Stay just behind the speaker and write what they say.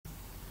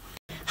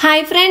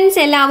Hi friends,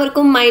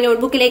 എല്ലാവർക്കും my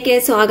നോട്ട്ബുക്കിലേക്ക്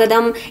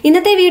സ്വാഗതം.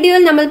 ഇന്നത്തെ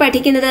വീഡിയോയിൽ നമ്മൾ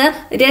പഠിക്കുന്നത്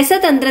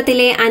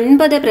രസതന്ത്രത്തിലെ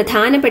 50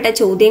 പ്രധാനപ്പെട്ട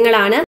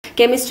ചോദ്യങ്ങളാണ്.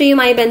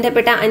 കെമിസ്ട്രിയുമായി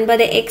ബന്ധപ്പെട്ട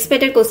 50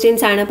 എക്സ്പെക്റ്റഡ്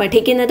ക്വസ്റ്റ്യൻസ് ആണ്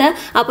പഠിക്കുന്നത്.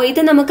 അപ്പോൾ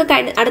ഇത് നമുക്ക്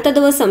അടുത്ത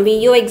ദിവസം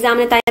VEO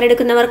എക്സാമിന്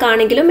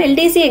തയ്യാറെടുക്കുന്നവർക്കാണെങ്കിലും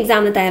LDC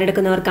എക്സാമിന്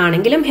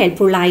തയ്യാറെടുക്കുന്നവർക്കാണെങ്കിലും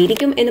ഹെൽപ്ഫുൾ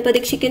ആയിരിക്കും എന്ന്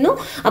പ്രതീക്ഷിക്കുന്നു.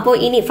 അപ്പോൾ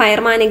ഇനി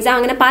ഫയർമാൻ എക്സാം,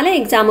 അങ്ങനെ പല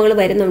എക്സാമുകൾ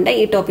വരുന്നുണ്ട്.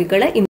 ഈ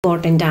ടോപ്പിക്കുകൾ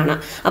ഇമ്പോർട്ടന്റ് ആണ്.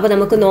 അപ്പോൾ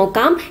നമുക്ക്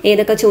നോക്കാം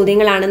ഏതൊക്കെ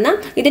ചോദ്യങ്ങളാണെന്ന്.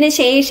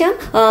 ഇതിനുശേഷം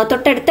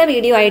തൊട്ടടുത്ത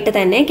വീഡിയോ ആയിട്ട്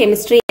തന്നെ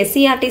കെമിസ്ട്രി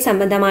SCRT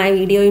സംബന്ധമായ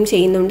വീഡിയോയും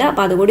ചെയ്യുന്നുണ്ട്.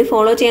 അപ്പോൾ അതുകൂടി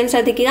ഫോളോ ചെയ്യാൻ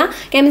ശ്രദ്ധിക്കുക.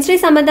 കെമിസ്ട്രി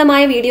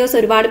സംബന്ധമായ വീഡിയോസ്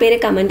ഒരുപാട് പേര്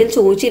കമന്റിൽ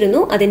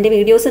ചോദിച്ചിരുന്നു. അതിന്റെ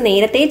വീഡിയോസ്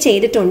നേരത്തെ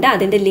ചെയ്തിട്ടുണ്ട്.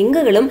 അതിന്റെ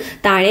ലിങ്കുകളും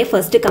താഴെ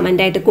ഫസ്റ്റ്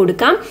കമന്റ് ആയിട്ട്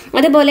കൊടുക്കാം.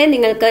 അതുപോലെ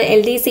നിങ്ങൾക്ക്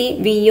LDC,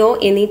 VEO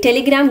എന്നീ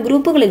ടെലിഗ്രാം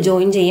ഗ്രൂപ്പുകൾ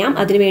ജോയിൻ ചെയ്യാം.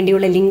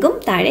 അതിനുവേണ്ടിയുള്ള ലിങ്കും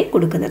താഴെ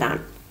കൊടുക്കുന്നതാണ്.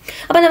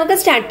 അപ്പൊ നമുക്ക്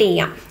സ്റ്റാർട്ട്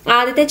ചെയ്യാം.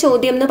 ആദ്യത്തെ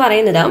ചോദ്യം എന്ന്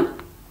പറയുന്നത്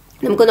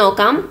നമുക്ക്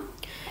നോക്കാം.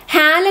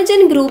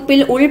 ഹാലജൻ ഗ്രൂപ്പിൽ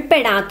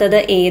ഉൾപ്പെടാത്തത്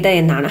ഏത്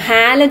എന്നാണ്.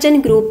 ഹാലജൻ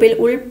ഗ്രൂപ്പിൽ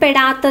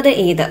ഉൾപ്പെടാത്തത്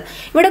ഏത്?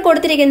 ഇവിടെ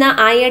കൊടുത്തിരിക്കുന്ന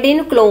അയഡിൻ,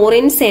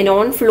 ക്ലോറിൻ,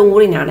 സെനോൺ,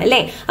 ഫ്ലൂറിൻ ആണ്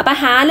അല്ലെ. അപ്പൊ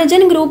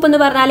ഹാലജൻ ഗ്രൂപ്പ് എന്ന്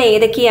പറഞ്ഞാൽ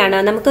ഏതൊക്കെയാണ്?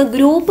 നമുക്ക്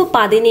ഗ്രൂപ്പ്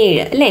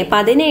 17 അല്ലെ,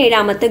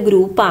 17ാമത്തെ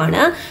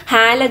ഗ്രൂപ്പാണ്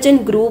ഹാലജൻ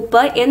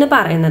ഗ്രൂപ്പ് എന്ന്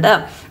പറയുന്നത്.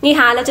 ഈ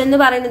ഹാലജൻ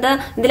എന്ന് പറയുന്നത്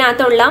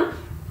ഇതിനകത്തുള്ള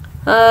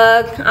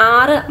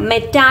 6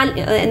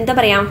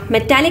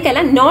 മെറ്റാലിക്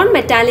അല്ല, നോൺ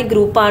മെറ്റാലിക്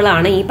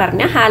ഗ്രൂപ്പുകളാണ് ഈ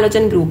പറഞ്ഞ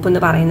ഹാലോജൻ ഗ്രൂപ്പ്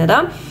എന്ന് പറയുന്നത്.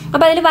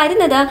 അപ്പൊ അതിൽ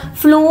വരുന്നത്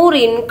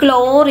ഫ്ലൂറിൻ,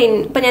 ക്ലോറിൻ.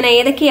 ഇപ്പൊ ഞാൻ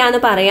ഏതൊക്കെയാന്ന്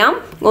പറയാം.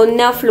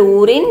 ഒന്ന്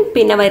ഫ്ലൂറിൻ,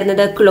 പിന്നെ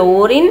വരുന്നത്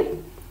ക്ലോറിൻ,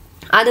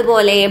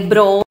 അതുപോലെ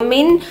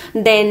bromine,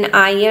 then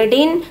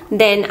iodine,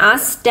 then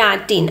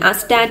astatine.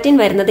 Astatine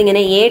വരുന്നത്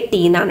ഇങ്ങനെ AT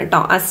എന്നാണ്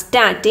കേട്ടോ,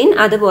 അസ്റ്റാറ്റിൻ.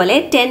 അതുപോലെ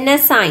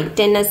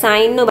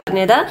ടെന്നസൈൻ എന്ന്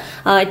പറഞ്ഞത്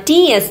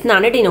TS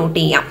എന്നാണ് ഡിനോട്ട്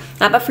ചെയ്യാം.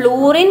 അപ്പൊ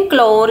fluorine,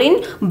 chlorine,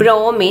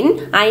 bromine,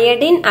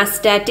 iodine,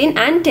 astatine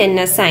and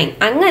ടെന്നസൈൻ,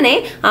 അങ്ങനെ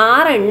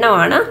 6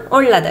 എണ്ണമാണ്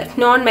ഉള്ളത്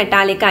നോൺ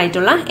മെറ്റാലിക്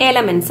ആയിട്ടുള്ള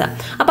എലമെന്റ്സ്.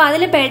 അപ്പൊ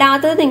അതിൽ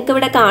പെടാത്തത് നിങ്ങൾക്ക്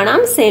ഇവിടെ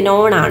കാണാം,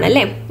 സെനോൺ ആണ്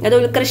അല്ലെ. അത്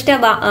ഉത്കൃഷ്ട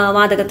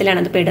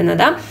വാതകത്തിലാണ് അത്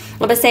പെടുന്നത്.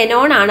 അപ്പൊ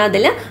സെനോൺ ആണ്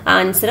അതിൽ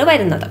ആൻസർ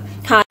വരുന്നത്,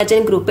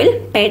 ഹാലജൻ ഗ്രൂപ്പിൽ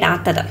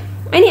പെടാത്തത്.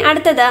 ഇനി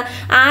അടുത്തത്,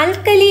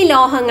 ആൽക്കലി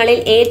ലോഹങ്ങളിൽ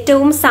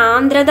ഏറ്റവും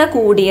സാന്ദ്രത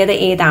കൂടിയത്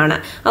ഏതാണ്?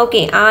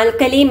 ഓക്കെ,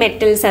 ആൽക്കലി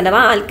മെറ്റൽസ്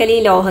അഥവാ ആൽക്കലി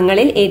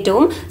ലോഹങ്ങളിൽ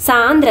ഏറ്റവും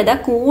സാന്ദ്രത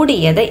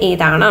കൂടിയത്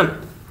ഏതാണ്?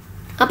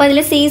 അപ്പൊ അതിൽ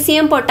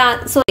സീസിയം,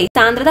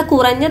 സാന്ദ്രത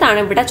കുറഞ്ഞതാണ്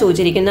ഇവിടെ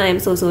ചോദിച്ചിരിക്കുന്നത്. I M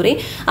so sorry.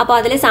 അപ്പൊ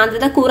അതിൽ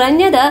സാന്ദ്രത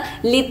കുറഞ്ഞത്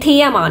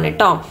ലിഥിയം ആണ്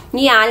കേട്ടോ.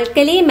 ഈ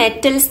ആൽക്കലി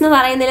മെറ്റൽസ് എന്ന്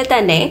പറയുന്നതിൽ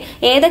തന്നെ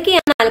ഏതൊക്കെയാണ്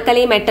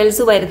ആൽക്കലി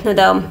മെറ്റൽസ്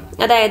വരുന്നത്?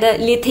 അതായത്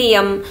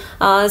ലിഥിയം,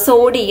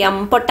 സോഡിയം,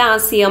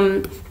 പൊട്ടാസ്യം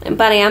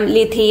പറയാം.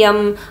 ലിഥിയം,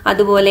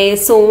 അതുപോലെ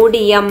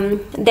സോഡിയം,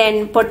 ദെൻ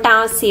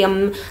പൊട്ടാസ്യം,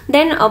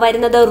 ദെൻ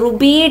വരുന്നത്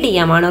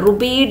റുബീഡിയം ആണ്,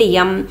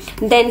 rubidium,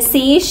 then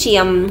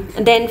caesium,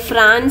 then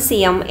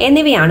francium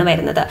എന്നിവയാണ്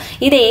വരുന്നത്.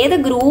 ഇത് ഏത്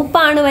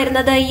ഗ്രൂപ്പാണ്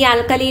വരുന്നത്? ഈ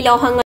ആൽക്കലി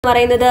ലോഹങ്ങൾ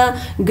പറയുന്നത്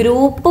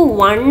ഗ്രൂപ്പ്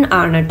 1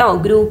 ആണ് കേട്ടോ,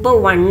 ഗ്രൂപ്പ്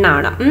 1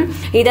 ആണ്.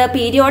 ഇത്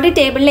പീരിയോഡിക്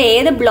ടേബിളിൽ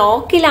ഏത്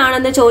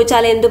ബ്ലോക്കിലാണെന്ന്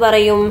ചോദിച്ചാൽ എന്തു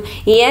പറയും?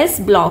 S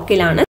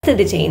ബ്ലോക്കിലാണ്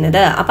സ്ഥിതി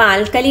ചെയ്യുന്നത്. അപ്പൊ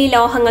ആൽക്കലി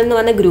ലോഹങ്ങൾ എന്ന്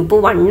പറഞ്ഞ ഗ്രൂപ്പ്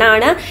 1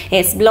 ആണ്,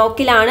 S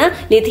ബ്ലോക്കിലാണ്.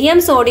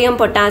 Lithium, sodium,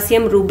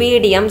 potassium,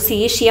 rubidium,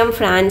 caesium,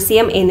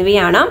 francium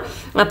എന്നിവയാണ്.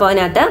 അപ്പൊ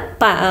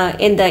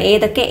അതിനകത്ത്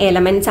ഏതൊക്കെ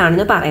എലമെന്റ്സ്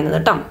ആണെന്ന് പറയുന്നത്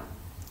കേട്ടോ.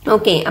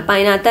 ഓക്കെ, അപ്പൊ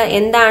അതിനകത്ത്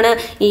എന്താണ്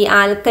ഈ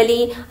ആൽക്കലി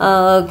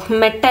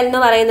മെറ്റൽ എന്ന്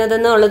പറയുന്നത്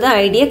എന്നുള്ളത്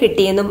ഐഡിയ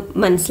കിട്ടിയെന്ന്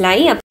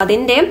മനസ്സിലായി. അപ്പൊ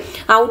അതിന്റെ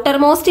ഔട്ടർ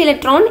മോസ്റ്റ്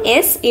ഇലക്ട്രോൺ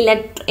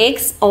X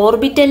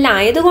ഓർബിറ്റലിൽ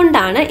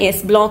ആയതുകൊണ്ടാണ് S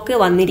ബ്ലോക്ക്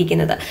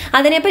വന്നിരിക്കുന്നത്.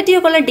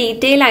 അതിനെപ്പറ്റിയൊക്കെയുള്ള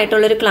ഡീറ്റെയിൽ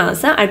ആയിട്ടുള്ള ഒരു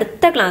ക്ലാസ്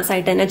അടുത്ത ക്ലാസ്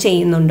ആയിട്ട് തന്നെ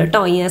ചെയ്യുന്നുണ്ട്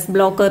കേട്ടോ, ഈ S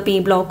ബ്ലോക്ക്, P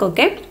ബ്ലോക്ക്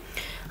ഒക്കെ.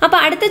 അപ്പൊ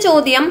അടുത്ത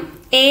ചോദ്യം,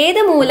 ഏത്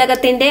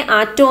മൂലകത്തിന്റെ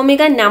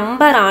ആറ്റോമിക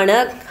നമ്പർ ആണ്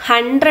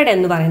 100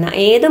 എന്ന് പറയുന്നത്?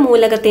 ഏത്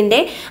മൂലകത്തിന്റെ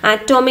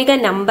ആറ്റോമിക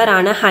നമ്പർ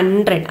ആണ്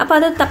 100? അപ്പൊ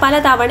അത് പല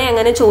തവണ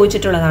അങ്ങനെ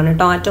ചോദിച്ചിട്ടുള്ളതാണ്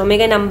കേട്ടോ.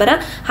 ആറ്റോമിക നമ്പർ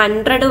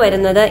 100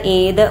 വരുന്നത്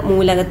ഏത്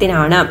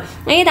മൂലകത്തിനാണ്?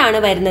 ഏതാണ്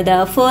വരുന്നത്?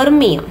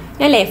 ഫെർമിയം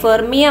അല്ലെ,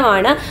 ഫെർമിയം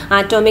ആണ്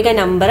ആറ്റോമിക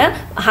നമ്പർ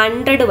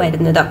 100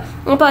 വരുന്നത്.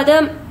 അപ്പൊ അത്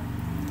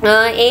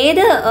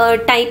ഏത്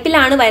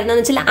ടൈപ്പിലാണ്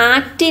വരുന്നതെന്ന് വെച്ചാൽ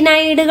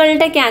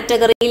ആക്ടിനൈഡുകളുടെ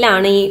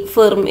കാറ്റഗറിയിലാണ്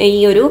ഈ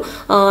ഒരു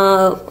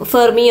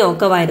ഫെർമിയോ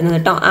ഒക്കെ വരുന്നത്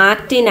കേട്ടോ.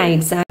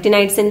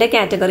 ആക്ടിനൈഡ്സിന്റെ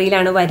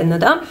കാറ്റഗറിയിലാണ്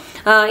വരുന്നത്.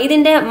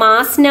 ഇതിന്റെ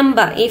മാസ്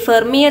നമ്പർ, ഈ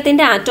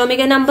ഫെർമിയത്തിന്റെ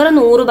ആറ്റോമിക നമ്പർ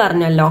 100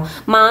 പറഞ്ഞല്ലോ,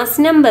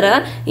 മാസ് നമ്പർ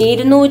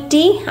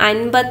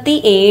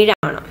 257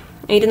 ആണ്.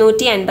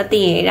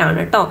 257 ആണ്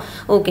കേട്ടോ.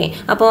 ഓക്കെ,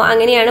 അപ്പോൾ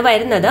അങ്ങനെയാണ്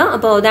വരുന്നത്.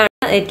 അപ്പോൾ അതാണ്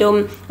ഏറ്റവും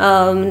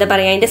എന്താ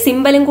പറയാ, അതിന്റെ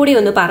സിമ്പലും കൂടി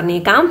ഒന്ന്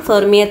പറഞ്ഞേക്കാം.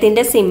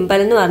 ഫെർമിയത്തിന്റെ സിമ്പൽ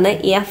എന്ന് പറഞ്ഞാൽ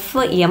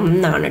FM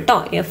എന്നാണ് കേട്ടോ,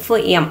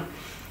 FM.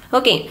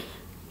 ഓക്കെ,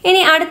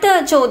 ഇനി അടുത്ത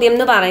ചോദ്യം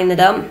എന്ന്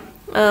പറയുന്നത്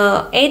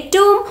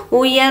ഏറ്റവും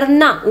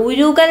ഉയർന്ന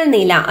ഉരുകൽ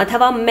നില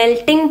അഥവാ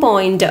മെൽറ്റിംഗ്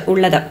പോയിന്റ്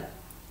ഉള്ളത്.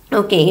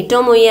 ഓക്കെ,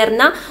 ഏറ്റവും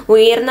ഉയർന്ന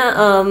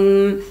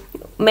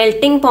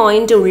മെൽറ്റിംഗ്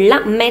പോയിന്റ് ഉള്ള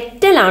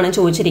മെറ്റൽ ആണ്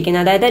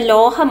ചോദിച്ചിരിക്കുന്നത്, അതായത്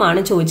ലോഹമാണ്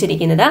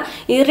ചോദിച്ചിരിക്കുന്നത്.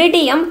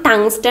 ഇറിഡിയം,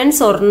 ടങ്സ്റ്റൺ,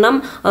 സ്വർണം,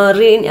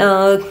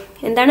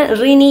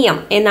 റിനിയം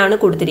എന്നാണ്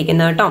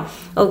കൊടുത്തിരിക്കുന്നത് കേട്ടോ.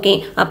 ഓക്കെ,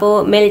 അപ്പോൾ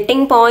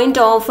മെൽറ്റിംഗ്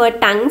പോയിന്റ് ഓഫ്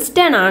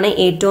ടങ്സ്റ്റൺ ആണ്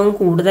ഏറ്റവും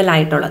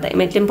കൂടുതലായിട്ടുള്ളത്.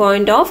 മെൽറ്റിംഗ്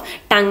പോയിന്റ് ഓഫ്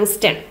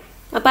ടങ്സ്റ്റൺ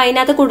അപ്പോൾ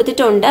അതിനകത്ത്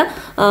കൊടുത്തിട്ടുണ്ട്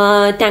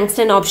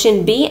ടങ്സ്റ്റൺ ഓപ്ഷൻ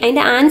ബി.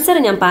 അതിന്റെ ആൻസർ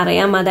ഞാൻ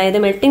പറയാം, അതായത്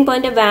മെൽറ്റിംഗ്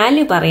പോയിന്റ്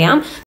വാല്യൂ പറയാം.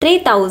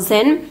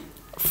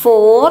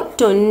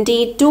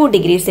 3422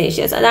 ഡിഗ്രി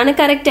സെൽഷ്യസ് അതാണ്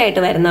കറക്റ്റ്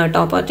ആയിട്ട് വരുന്നത് കേട്ടോ.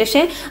 അപ്പോൾ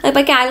പക്ഷേ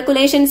ഇപ്പൊ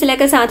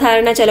കാൽക്കുലേഷൻസിലൊക്കെ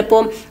സാധാരണ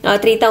ചിലപ്പോൾ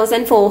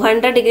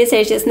 3400 ഡിഗ്രി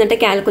സെൽഷ്യസ് എന്നിട്ട്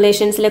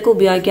കാൽക്കുലേഷൻസിലൊക്കെ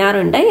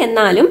ഉപയോഗിക്കാറുണ്ട്.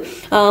 എന്നാലും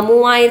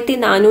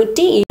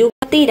 3422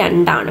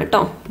 ആണ്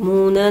കേട്ടോ.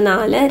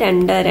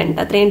 3422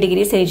 അത്രയും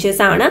ഡിഗ്രി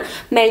സെൽഷ്യസ് ആണ്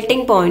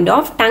മെൽറ്റിംഗ് പോയിന്റ്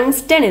ഓഫ്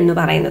ടങ്സ്റ്റൺ എന്ന്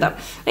പറയുന്നത്.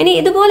 ഇനി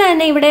ഇതുപോലെ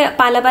തന്നെ ഇവിടെ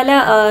പല പല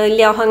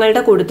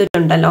ലോഹങ്ങളുടെ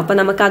കൊടുത്തിട്ടുണ്ടല്ലോ. അപ്പൊ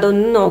നമുക്ക്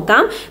അതൊന്ന്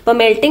നോക്കാം. ഇപ്പൊ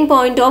melting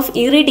point of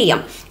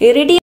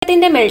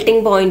ഇറിഡിയത്തിന്റെ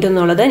melting point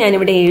എന്നുള്ളത് ഞാൻ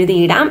ഇവിടെ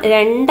എഴുതിയിടാം.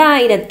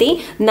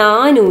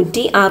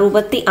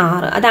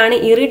 2466. അതാണ്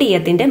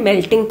ഇറിഡിയത്തിന്റെ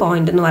മെൽറ്റിംഗ്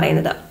പോയിന്റ് എന്ന്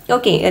പറയുന്നത്.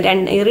 ഓക്കെ,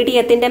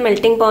 ഇറിഡിയത്തിന്റെ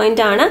മെൽറ്റിംഗ്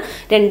പോയിന്റ് ആണ്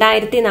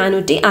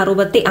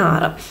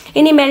 2466.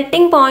 ഇനി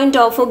മെൽറ്റിംഗ് പോയിന്റ്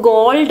ഓഫ്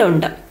ഗോൾഡ്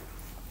ഉണ്ട്,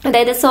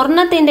 അതായത്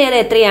സ്വർണത്തിന്റെ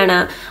എത്രയാണ്?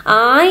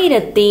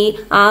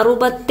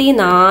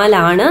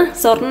 1064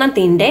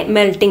 സ്വർണത്തിന്റെ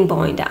മെൽറ്റിംഗ്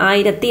പോയിന്റ്,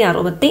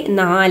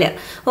 1064.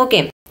 ഓക്കെ,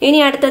 ഇനി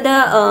അടുത്തത്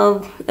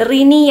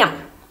റിനിയം.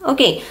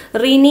 ഓക്കെ,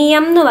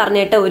 റിനിയം എന്ന്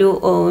പറഞ്ഞിട്ട് ഒരു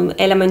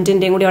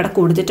എലമെന്റിന്റെയും കൂടി അവിടെ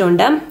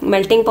കൊടുത്തിട്ടുണ്ട്.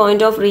 മെൽറ്റിംഗ്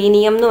പോയിന്റ് ഓഫ്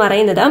റീനിയം എന്ന്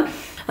പറയുന്നത്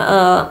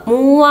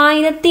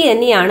 3000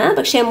 തന്നെയാണ്,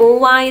 പക്ഷെ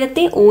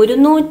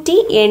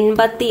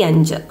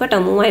 3185 കേട്ടോ.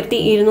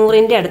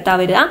 3200 അടുത്താ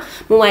വരിക,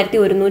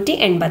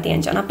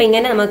 3185 ആണ്. അപ്പൊ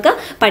ഇങ്ങനെ നമുക്ക്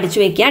പഠിച്ചു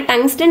വെക്കുക.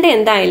 ടങ്സ്റ്റന്റെ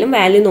എന്തായാലും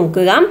വാല്യൂ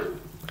നോക്കുക.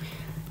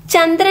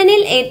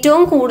 ചന്ദ്രനിൽ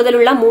ഏറ്റവും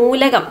കൂടുതലുള്ള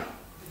മൂലകം.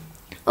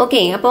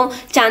 ഓക്കെ, അപ്പോൾ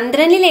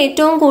ചന്ദ്രനിൽ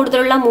ഏറ്റവും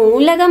കൂടുതലുള്ള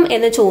മൂലകം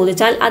എന്ന്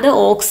ചോദിച്ചാൽ അത്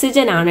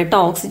ഓക്സിജൻ ആണ് കേട്ടോ.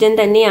 ഓക്സിജൻ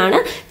തന്നെയാണ്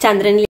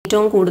ചന്ദ്രനിൽ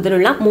ഏറ്റവും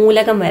കൂടുതലുള്ള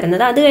മൂലകം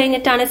വരുന്നത്. അത്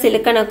കഴിഞ്ഞിട്ടാണ്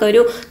സിലിക്കൺ ഒക്കെ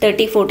ഒരു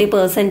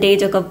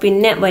 30-40% ഒക്കെ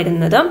പിന്നെ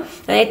വരുന്നത്.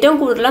 ഏറ്റവും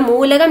കൂടുതലുള്ള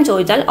മൂലകം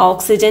ചോദിച്ചാൽ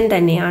ഓക്സിജൻ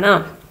തന്നെയാണ്.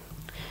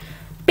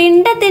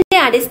 പിണ്ഡത്തിന്റെ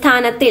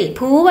അടിസ്ഥാനത്തിൽ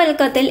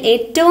ഭൂവൽക്കത്തിൽ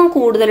ഏറ്റവും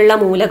കൂടുതലുള്ള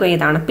മൂലകം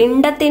ഏതാണ്?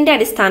 പിണ്ഡത്തിന്റെ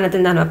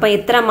അടിസ്ഥാനത്തിൽ നിന്നാണ്. അപ്പൊ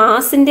എത്ര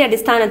മാസിന്റെ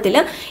അടിസ്ഥാനത്തിൽ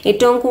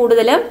ഏറ്റവും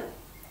കൂടുതൽ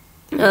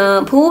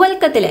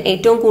ഭൂവൽക്കത്തിൽ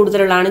ഏറ്റവും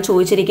കൂടുതലുള്ളതാണ്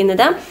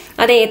ചോദിച്ചിരിക്കുന്നത്.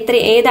 അത്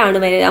ഏതാണ്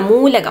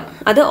മൂലകം?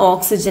 അത്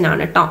ഓക്സിജൻ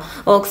ആണ് കേട്ടോ.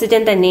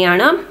 ഓക്സിജൻ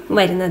തന്നെയാണ്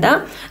വരുന്നത്.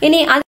 ഇനി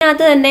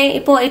അതിനകത്ത് തന്നെ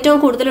ഇപ്പോൾ ഏറ്റവും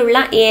കൂടുതലുള്ള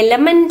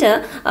എലമെന്റ്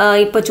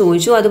ഇപ്പൊ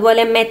ചോദിച്ചു.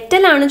 അതുപോലെ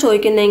മെറ്റൽ ആണ്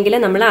ചോദിക്കുന്നതെങ്കിൽ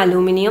നമ്മൾ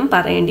അലൂമിനിയം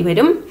പറയേണ്ടി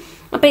വരും.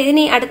 അപ്പൊ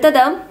ഇതിനി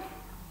അടുത്തത്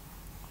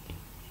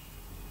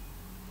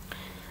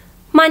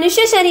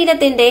മനുഷ്യ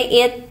ശരീരത്തിന്റെ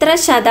എത്ര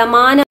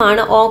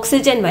ശതമാനമാണ്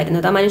ഓക്സിജൻ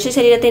വരുന്നത്? മനുഷ്യ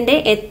ശരീരത്തിന്റെ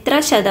എത്ര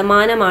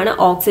ശതമാനമാണ്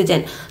ഓക്സിജൻ?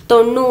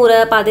 90,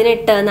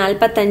 18,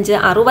 45,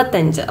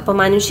 65. അപ്പൊ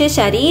മനുഷ്യ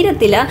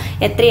ശരീരത്തില്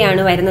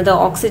എത്രയാണ് വരുന്നത്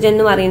ഓക്സിജൻ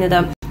എന്ന് പറയുന്നത്?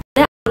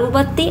 അത്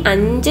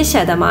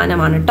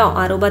 65% കേട്ടോ.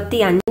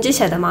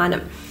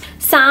 65%.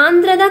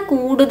 സാന്ദ്രത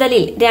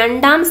കൂടുതലിൽ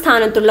രണ്ടാം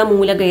സ്ഥാനത്തുള്ള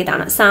മൂലകം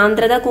ഏതാണ്?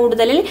 സാന്ദ്രത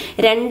കൂടുതലിൽ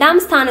രണ്ടാം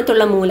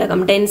സ്ഥാനത്തുള്ള മൂലകം,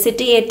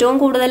 ഡെൻസിറ്റി ഏറ്റവും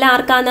കൂടുതൽ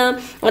ആർക്കാണ്?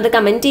 അത്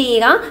കമന്റ്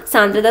ചെയ്യുക.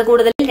 സാന്ദ്രത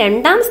കൂടുതലിൽ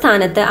രണ്ടാം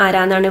സ്ഥാനത്ത്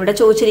ആരാന്നാണ് ഇവിടെ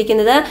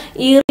ചോദിച്ചിരിക്കുന്നത്.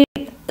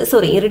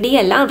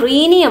 ഇറിഡിയല്ല,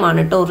 റീനിയം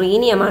ആണ് കേട്ടോ.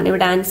 റീനിയമാണ്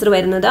ഇവിടെ ആൻസർ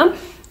വരുന്നത്.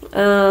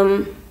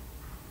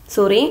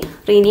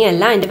 റീനിയം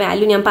അല്ല, അതിന്റെ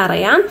വാല്യൂ ഞാൻ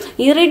പറയാം.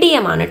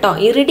 ഇറിഡിയം ആണ് കേട്ടോ.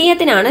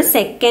 ഇറിഡിയത്തിനാണ്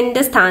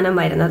സെക്കൻഡ് സ്ഥാനം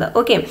വരുന്നത്.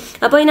 ഓക്കെ,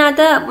 അപ്പൊ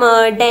ഇതിനകത്ത്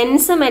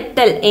ഡെൻസ്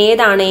മെറ്റൽ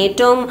ഏതാണ്?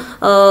 ഏറ്റവും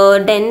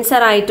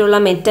ഡെൻസർ ആയിട്ടുള്ള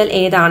മെറ്റൽ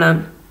ഏതാണ്?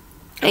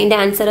 അതിന്റെ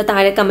ആൻസർ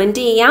താഴെ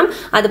കമന്റ് ചെയ്യാം.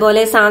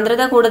 അതുപോലെ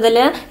സാന്ദ്രത കൂടുതൽ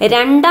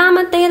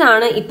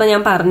രണ്ടാമത്തേതാണ് ഇപ്പൊ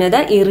ഞാൻ പറഞ്ഞത്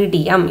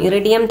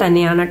ഇറിഡിയം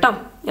തന്നെയാണ് കേട്ടോ.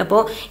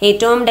 അപ്പോ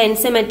ഏറ്റവും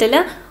ഡെൻസ് മെറ്റൽ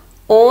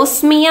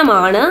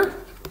ഓസ്മിയമാണ്,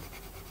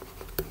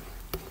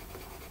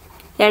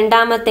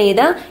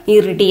 രണ്ടാമത്തേത്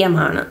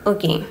ഇറിഡിയമാണ്.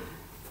 ഓക്കെ,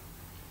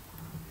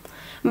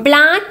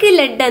 ബ്ലാക്ക്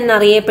ലെഡ്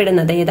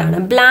എന്നറിയപ്പെടുന്നത് ഏതാണ്?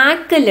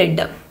 ബ്ലാക്ക്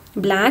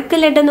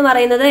ലെഡ് എന്ന്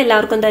പറയുന്നത്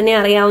എല്ലാവർക്കും തന്നെ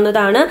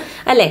അറിയാവുന്നതാണ്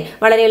അല്ലെ,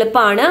 വളരെ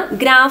എളുപ്പമാണ്.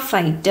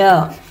 ഗ്രാഫൈറ്റ്.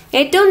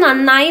 ഏറ്റവും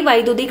നന്നായി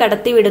വൈദ്യുതി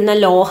കടത്തിവിടുന്ന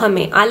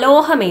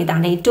അലോഹം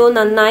ഏതാണ്? ഏറ്റവും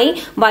നന്നായി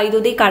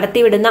വൈദ്യുതി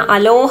കടത്തിവിടുന്ന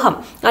അലോഹം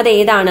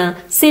അതേതാണ്?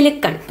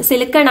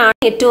 സിലിക്കൺ ആണ്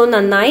ഏറ്റവും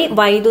നന്നായി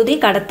വൈദ്യുതി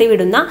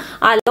കടത്തിവിടുന്ന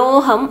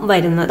അലോഹം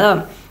വരുന്നത്.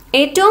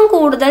 ഏറ്റവും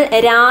കൂടുതൽ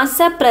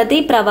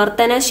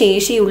രാസപ്രതിപ്രവർത്തന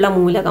ശേഷിയുള്ള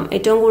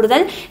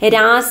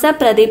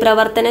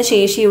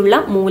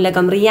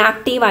മൂലകം.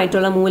 റിയാക്റ്റീവ്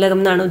ആയിട്ടുള്ള മൂലകം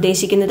എന്നാണ്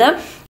ഉദ്ദേശിക്കുന്നത്.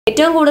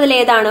 ഏറ്റവും കൂടുതൽ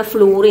ഏതാണ്?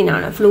 ഫ്ലൂറിൻ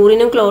ആണ്.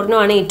 ഫ്ലൂറിനും ക്ലോറിനും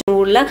ആണ് ഏറ്റവും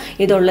കൂടുതൽ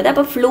ഇതുള്ളത്.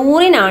 അപ്പൊ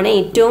ഫ്ലൂറിൻ ആണ്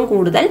ഏറ്റവും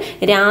കൂടുതൽ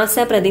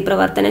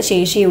രാസപ്രതിപ്രവർത്തന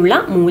ശേഷിയുള്ള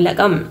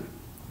മൂലകം.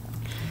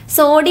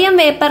 സോഡിയം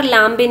വേപ്പർ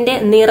ലാമ്പിന്റെ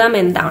നിറം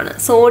എന്താണ്?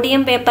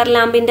 സോഡിയം വേപ്പർ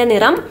ലാമ്പിന്റെ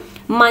നിറം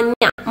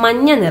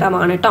മഞ്ഞ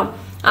നിറമാണ് കേട്ടോ.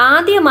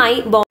 ആദ്യമായി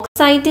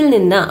ബോക്സൈറ്റിൽ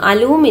നിന്ന്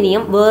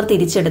അലൂമിനിയം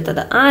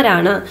വേർതിരിച്ചെടുത്തത്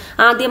ആരാണ്?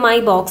 ആദ്യമായി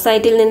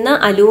ബോക്സൈറ്റിൽ നിന്ന്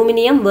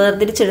അലൂമിനിയം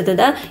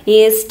വേർതിരിച്ചെടുത്തത്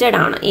ഏസ്റ്റഡ്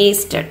ആണ്.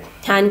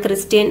 ഹാൻ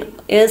ക്രിസ്റ്റ്യൻ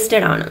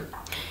ഏസ്റ്റഡ് ആണ്.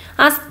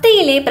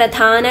 അസ്ഥിയിലെ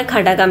പ്രധാന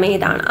ഘടകം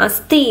ഏതാണ്?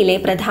 അസ്ഥിയിലെ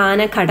പ്രധാന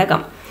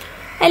ഘടകം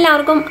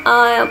എല്ലാവർക്കും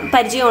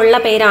പരിചയമുള്ള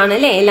പേരാണ്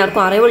അല്ലെ,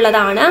 എല്ലാവർക്കും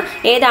അറിവുള്ളതാണ്.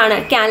 ഏതാണ്?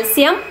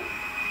 കാൽസ്യം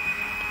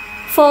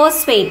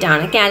ഫോസ്ഫേറ്റ്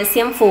ആണ്.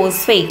 Calcium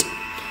phosphate.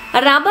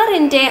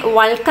 റബ്ബറിന്റെ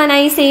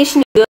വൾക്കനൈസേഷൻ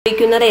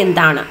ഉപയോഗിക്കുന്നത്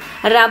എന്താണ്?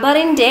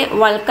 റബ്ബറിന്റെ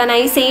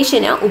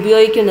വൾക്കനൈസേഷന്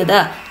ഉപയോഗിക്കുന്നത്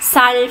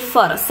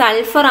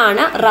സൾഫർ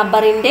ആണ്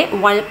റബ്ബറിന്റെ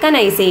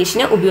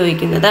വൾക്കനൈസേഷന്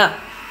ഉപയോഗിക്കുന്നത്.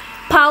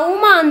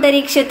 ഭൗമ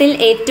അന്തരീക്ഷത്തിൽ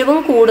ഏറ്റവും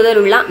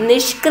കൂടുതലുള്ള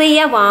നിഷ്ക്രിയ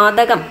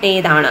വാതകം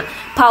ഏതാണ്?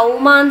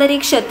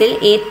 ഭൗമാന്തരീക്ഷത്തിൽ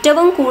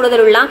ഏറ്റവും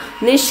കൂടുതലുള്ള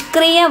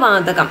നിഷ്ക്രിയ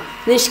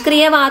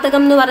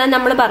വാതകം എന്ന് പറഞ്ഞാൽ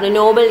നമ്മൾ പറഞ്ഞു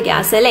നോബൽ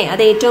ഗ്യാസ് അല്ലെ,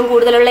 അത് ഏറ്റവും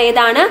കൂടുതലുള്ള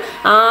ഏതാണ്?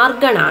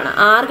 ആർഗൺ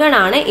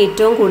ആണ്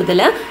ഏറ്റവും കൂടുതൽ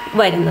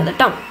വരുന്നത്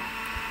ട്ടോ.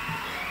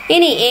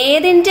 ഇനി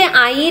ഏതിന്റെ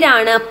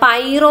അയിരാണ്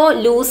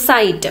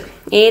പൈറോലൂസൈറ്റ്?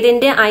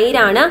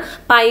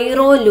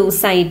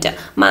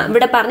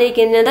 ഇവിടെ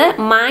പറഞ്ഞിരിക്കുന്നത്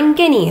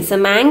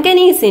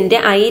മാംഗനീസിന്റെ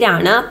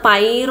അയിരാണ്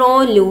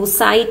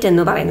പൈറോലൂസൈറ്റ്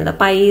എന്ന്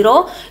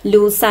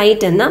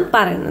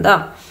പറയുന്നത്.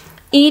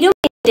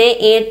 ഇരുമ്പിന്റെ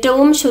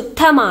ഏറ്റവും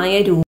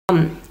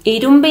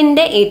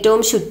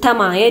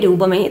ശുദ്ധമായ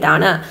രൂപം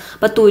ഏതാണ്?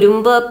 അപ്പൊ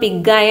തുരുമ്പ്,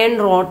 pig iron,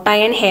 rote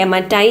iron,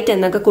 haematite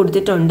എന്നൊക്കെ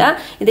കൊടുത്തിട്ടുണ്ട്.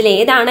 ഇതിൽ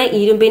ഏതാണ്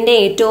ഇരുമ്പിന്റെ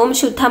ഏറ്റവും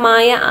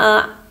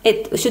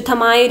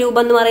ശുദ്ധമായ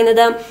രൂപം എന്ന്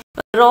പറയുന്നത്?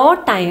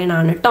 റോട്ട് അയൺ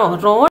ആണ് ട്ടോ.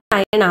 റോട്ട്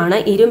അയൺ ആണ്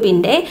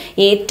ഇരുമ്പിന്റെ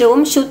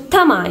ഏറ്റവും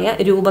ശുദ്ധമായ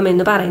രൂപം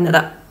എന്ന്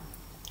പറയുന്നത്.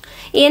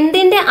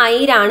 എന്തിന്റെ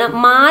അയിരാണ്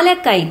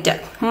മാലക്കൈറ്റ്?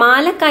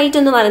 മാലക്കൈറ്റ്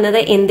എന്ന് പറയുന്നത്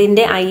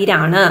എന്തിന്റെ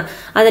അയിരാണ്?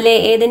 അതിലെ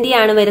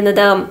ഏതിന്റെയാണ്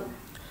വരുന്നത്?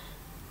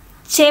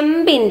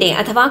 ചെമ്പിന്റെ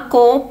അഥവാ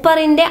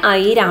കോപ്പറിന്റെ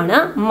അയിരാണ്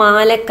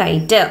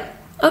മാലക്കൈറ്റ്.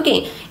 ഓക്കെ,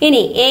 ഇനി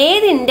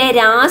ഏതിന്റെ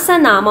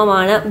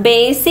രാസനാമമാണ്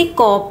basic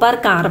copper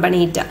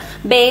carbonate?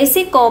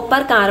 Basic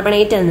copper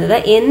carbonate എന്നത്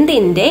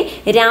എന്തിന്റെ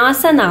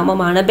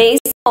രാസനാമമാണ്?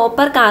 ബേസിക്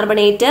കോപ്പർ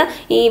കാർബണേറ്റ്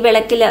ഈ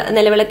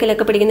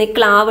നിലവിളക്കിലൊക്കെ പിടിക്കുന്ന ഈ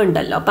ക്ലാവ്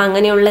ഉണ്ടല്ലോ, അപ്പൊ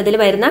അങ്ങനെയുള്ളതിൽ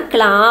വരുന്ന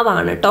ക്ലാവ്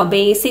ആണ് ട്ടോ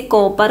ബേസിക്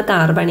കോപ്പർ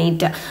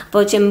കാർബണേറ്റ്.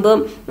 അപ്പോൾ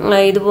ചെമ്പും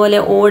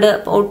ഇതുപോലെ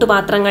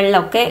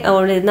ഓട്ടുപാത്രങ്ങളിലൊക്കെ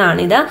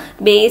ഇടുന്നതാണ് ഇത്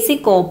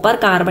ബേസിക് കോപ്പർ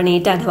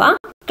കാർബണേറ്റ് അഥവാ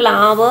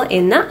ക്ലാവ്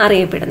എന്ന്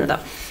അറിയപ്പെടുന്നത്.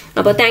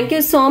 അപ്പോൾ thank you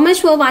so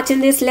much for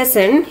watching this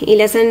lesson. ഈ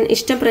ലെസൺ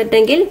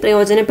ഇഷ്ടപ്പെട്ടെങ്കിൽ,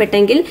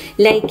 പ്രയോജനപ്പെട്ടെങ്കിൽ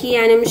ലൈക്ക്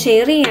ചെയ്യാനും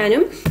ഷെയർ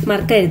ചെയ്യാനും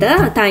മറക്കരുത്.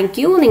 Thank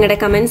you. നിങ്ങളുടെ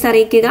കമന്റ്സ്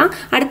അറിയിക്കുക.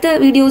 അടുത്ത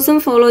വീഡിയോസും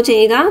ഫോളോ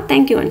ചെയ്യുക.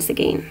 Thank you once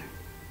again.